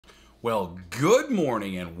Well, good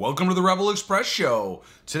morning and welcome to the Rebel Express Show.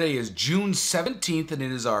 Today is June 17th and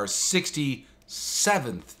it is our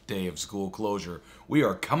 67th day of school closure. We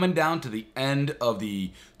are coming down to the end of the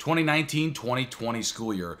 2019-2020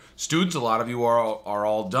 school year. Students, a lot of you are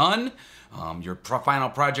all done. Your final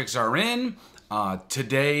projects are in.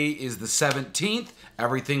 Today is the 17th.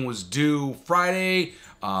 Everything was due Friday.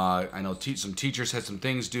 I know some teachers had some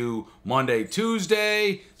things due Monday,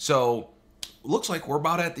 Tuesday. So looks like we're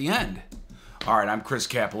about at the end. All right, I'm Chris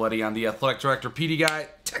Capoletti. I'm the athletic director, PD guy,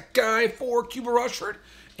 tech guy for Cuba Rushford,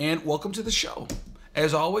 and welcome to the show.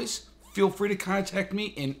 As always, feel free to contact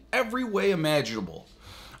me in every way imaginable.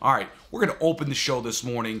 All right, we're going to open the show this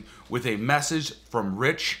morning with a message from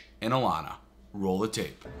Rich and Alana. Roll the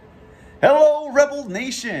tape. Hello, Rebel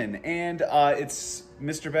Nation, and it's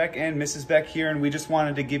Mr. Beck and Mrs. Beck here, and we just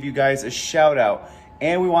wanted to give you guys a shout out,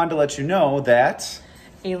 and we wanted to let you know that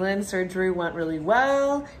Aylin's surgery went really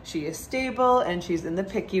well. She is stable and she's in the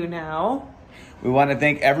PICU now. we want to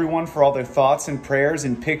thank everyone for all their thoughts and prayers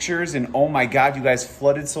and pictures, and oh my God, you guys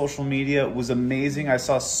flooded social media. It was amazing. I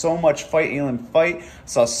saw so much Aylin fight. I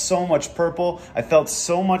saw so much purple. I felt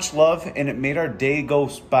so much love, and it made our day go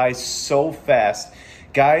by so fast.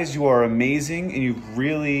 Guys, you are amazing, and you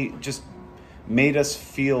really just made us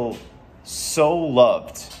feel so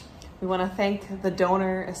loved. We want to thank the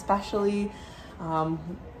donor especially.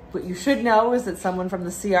 What you should know is that someone from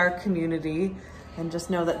the CR community, and just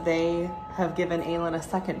know that they have given Aylin a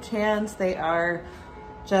second chance. They are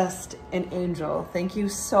just an angel. Thank you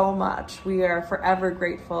so much. We are forever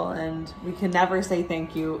grateful, and we can never say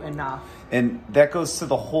thank you enough. And that goes to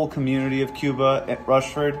the whole community of Cuba at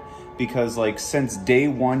Rushford, because since day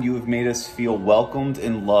one, you have made us feel welcomed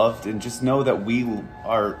and loved, and just know that we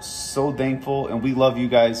are so thankful, and we love you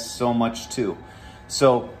guys so much too.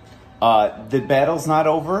 So the battle's not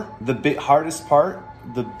over. The hardest part,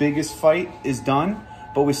 the biggest fight is done,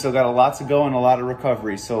 but we still got a lot to go and a lot of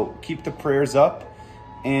recovery. So keep the prayers up,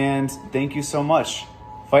 and thank you so much.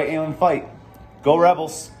 Fight, Aylin, fight. Go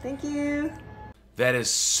Rebels. Thank you. That is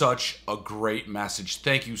such a great message.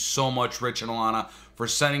 Thank you so much, Rich and Alana, for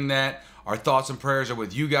sending that. Our thoughts and prayers are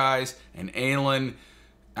with you guys and Aylin.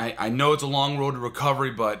 I know it's a long road to recovery,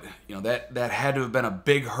 but that had to have been a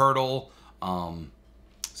big hurdle.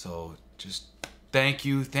 So just thank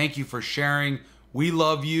you. Thank you for sharing. We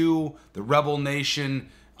love you. The Rebel Nation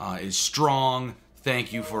is strong.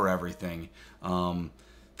 Thank you for everything.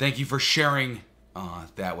 Thank you for sharing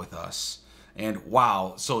that with us. And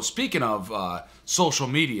wow, so speaking of social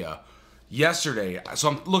media, yesterday, so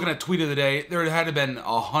I'm looking at tweet of the day, there had to have been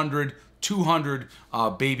 100, 200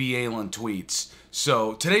 baby Aylin tweets.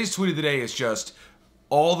 So today's tweet of the day is just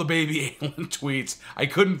all the baby Aylin tweets. I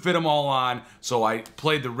couldn't fit them all on, so I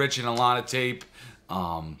played the Rich and Alana tape.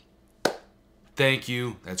 Thank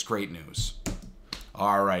you. That's great news.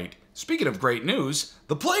 All right. Speaking of great news,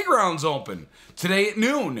 the playground's open today at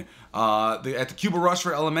noon. At the Cuba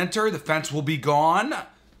Rushford Elementary, the fence will be gone.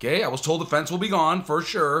 Okay, I was told the fence will be gone for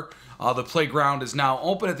sure. The playground is now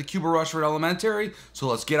open at the Cuba Rushford Elementary, so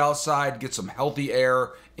let's get outside, get some healthy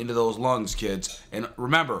air into those lungs, kids. And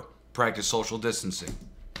remember, practice social distancing.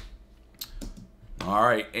 All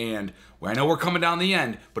right, and I know we're coming down the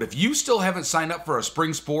end, but if you still haven't signed up for a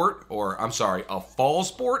spring sport, or I'm sorry, a fall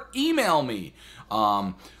sport, email me.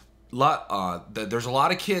 There's a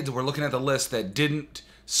lot of kids, we're looking at the list, that didn't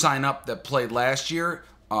sign up that played last year.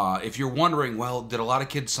 If you're wondering, well, did a lot of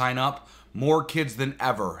kids sign up? More kids than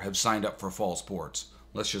ever have signed up for fall sports.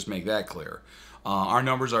 Let's just make that clear. Our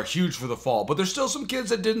numbers are huge for the fall, but there's still some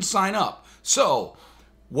kids that didn't sign up. So,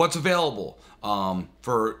 what's available?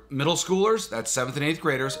 For middle schoolers, that's 7th and 8th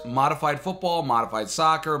graders, modified football, modified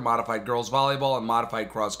soccer, modified girls volleyball, and modified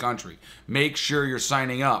cross country. Make sure you're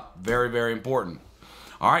signing up. Very, very important.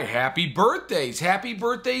 All right, happy birthdays. Happy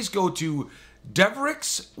birthdays go to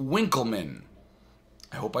Deverix Winkleman.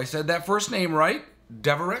 I hope I said that first name right.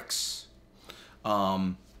 Deverix.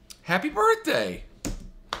 Happy birthday.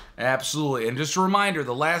 Absolutely. And just a reminder,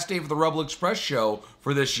 the last day for the Rebel Express show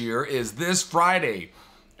for this year is this Friday.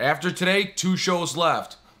 After today, 2 shows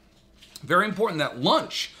left. Very important that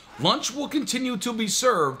lunch will continue to be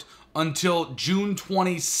served until June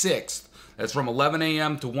 26th. That's from 11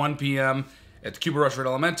 a.m. to 1 p.m. at the Cuba Rushford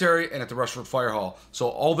Elementary and at the Rushford Fire Hall. So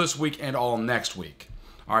all this week and all next week.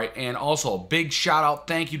 All right, and also a big shout out,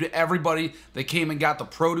 thank you to everybody that came and got the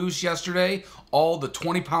produce yesterday. All the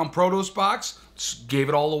 20-pound produce box, gave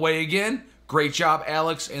it all away again. Great job,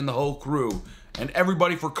 Alex and the whole crew. And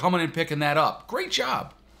everybody for coming and picking that up. Great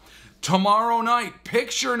job. Tomorrow night,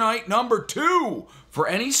 picture night number 2 for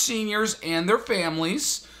any seniors and their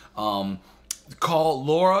families. Call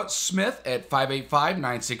Laura Smith at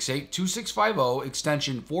 585-968-2650,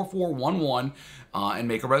 extension 4411, and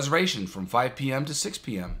make a reservation from 5 p.m. to 6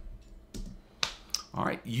 p.m. All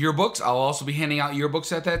right, yearbooks. I'll also be handing out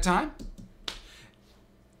yearbooks at that time.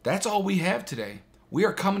 That's all we have today. We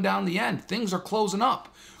are coming down the end. Things are closing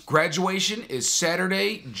up. Graduation is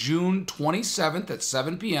Saturday, June 27th at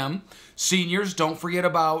 7 p.m. Seniors, don't forget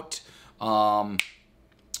about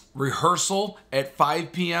rehearsal at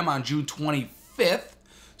 5 p.m. on June 25th.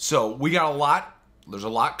 So we got a lot. There's a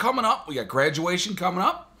lot coming up. We got graduation coming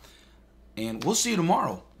up. And we'll see you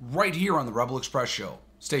tomorrow right here on the Rebel Express Show.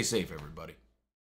 Stay safe, everybody.